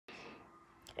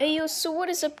Hey yo, so what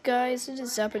is up guys? It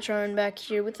is Zapatron back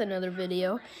here with another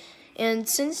video. And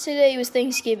since today was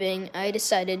Thanksgiving, I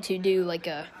decided to do like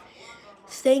a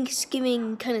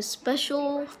Thanksgiving kind of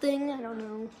special thing, I don't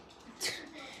know.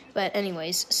 But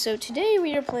anyways, so today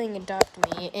we are playing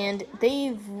Adopt Me, and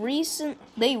they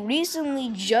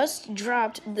recently just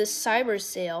dropped the cyber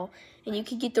sale, and you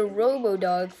can get the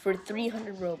Robodog for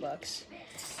 300 Robux.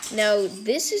 Now,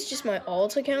 this is just my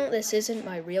alt account, this isn't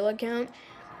my real account.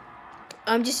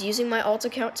 I'm just using my alt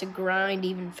account to grind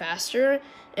even faster,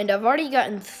 and I've already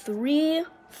gotten 3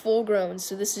 full grown,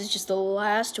 so this is just the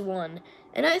last one.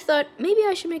 And I thought maybe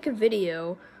I should make a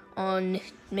video on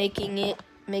making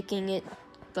it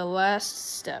the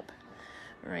last step.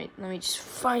 Alright, let me just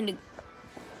find a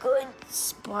good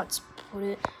spot to put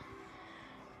it.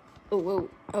 Oh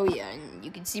yeah, and you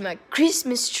can see my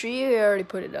Christmas tree. I already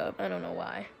put it up. I don't know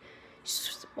why.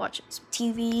 Just watching some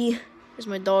TV. There's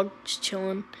my dog just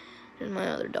chilling. There's my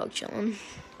other dog chilling.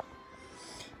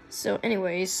 So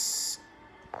anyways,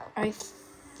 I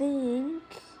think,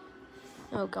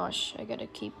 oh gosh, I gotta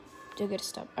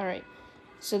stop. Alright,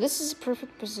 so this is a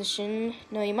perfect position.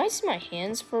 Now you might see my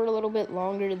hands for a little bit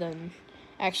longer than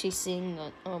actually seeing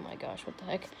the, oh my gosh, what the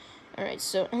heck. Alright,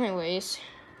 so anyways,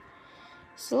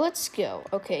 so let's go.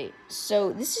 Okay,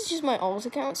 so this is just my alt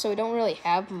account, so I don't really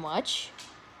have much.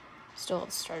 Still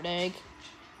at start egg.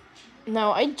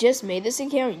 Now, I just made this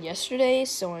account yesterday,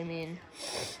 so I mean,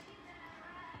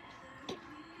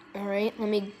 alright, let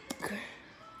me,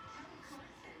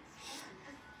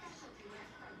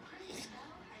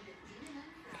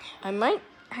 I might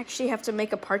actually have to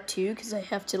make a part 2, because I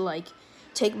have to, like,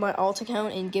 take my alt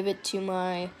account and give it to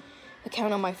my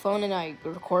account on my phone, and I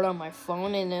record on my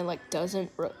phone, and it, like,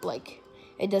 doesn't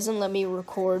let me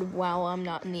record while I'm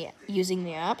not using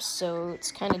the app, so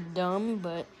it's kind of dumb,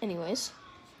 but anyways.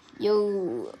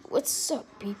 Yo, what's up,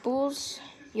 peoples?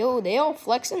 Yo, they all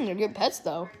flexing. They're good pets,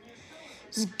 though.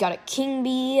 Just got a king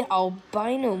bee,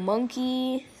 albino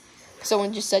monkey.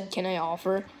 Someone just said, can I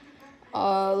offer?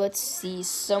 Let's see.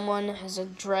 Someone has a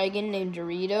dragon named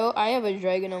Dorito. I have a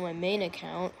dragon on my main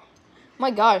account.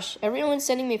 My gosh, everyone's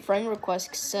sending me friend requests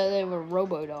because they have a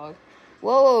Robodog.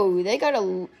 Whoa, they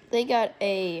got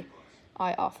a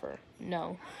I offer.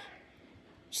 No.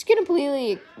 Just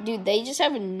completely, dude, they just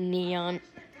have a neon.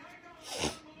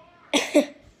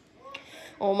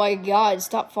 Oh my god,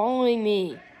 stop following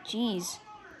me. Jeez.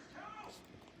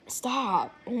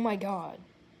 Stop. Oh my god.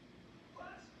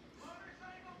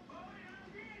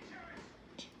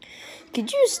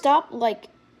 Could you stop, like,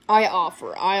 I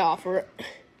offer.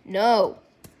 No.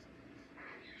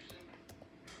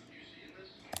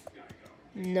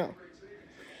 No.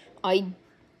 I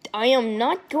am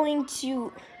not going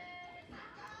to,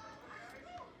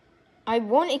 I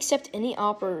won't accept any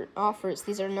offers.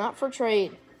 These are not for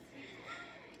trade.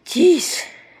 Jeez.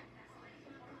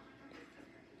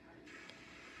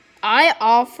 I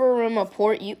offer him a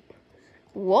port. You.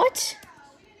 What?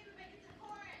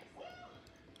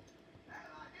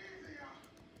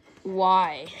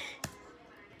 Why?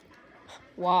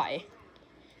 Why?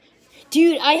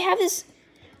 Dude, I have this.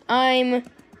 I'm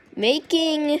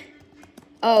making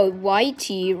a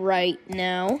YT right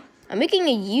now. I'm making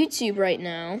a YouTube right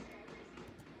now.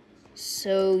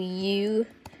 So you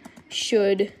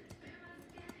should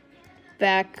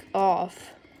back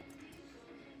off.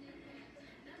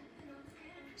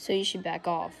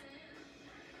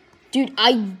 Dude,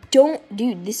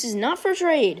 dude, this is not for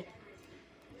trade.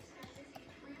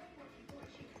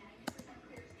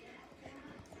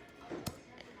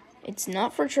 It's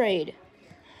not for trade.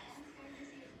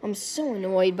 I'm so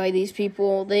annoyed by these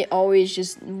people. They always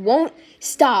just won't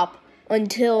stop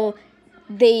until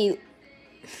they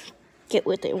get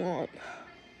what they want.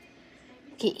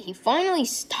 Okay, he finally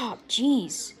stopped.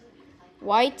 Jeez.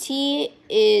 YT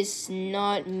is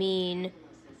not mean.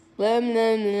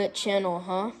 Channel,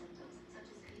 huh?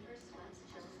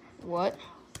 What?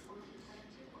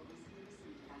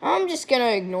 I'm just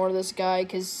gonna ignore this guy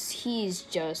because he's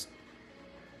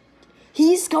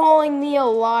calling me a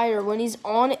liar when he's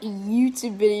on a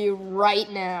YouTube video right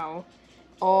now.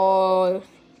 Oh,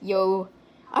 yo.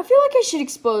 I feel like I should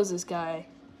expose this guy.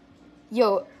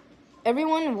 Yo,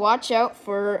 everyone watch out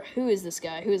for, who is this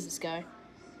guy?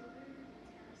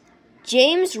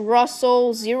 James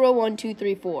Russell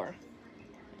 01234.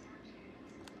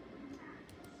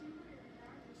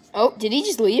 Oh, did he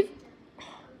just leave?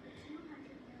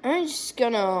 I'm just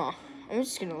gonna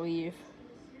leave.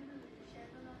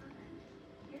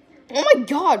 Oh my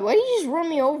god, why did you just run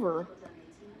me over?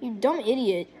 You dumb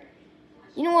idiot.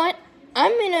 You know what?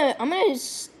 I'm gonna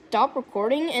stop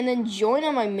recording and then join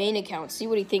on my main account. See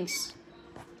what he thinks.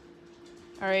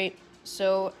 Alright.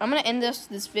 So I'm gonna end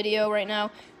this video right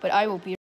now, but I will be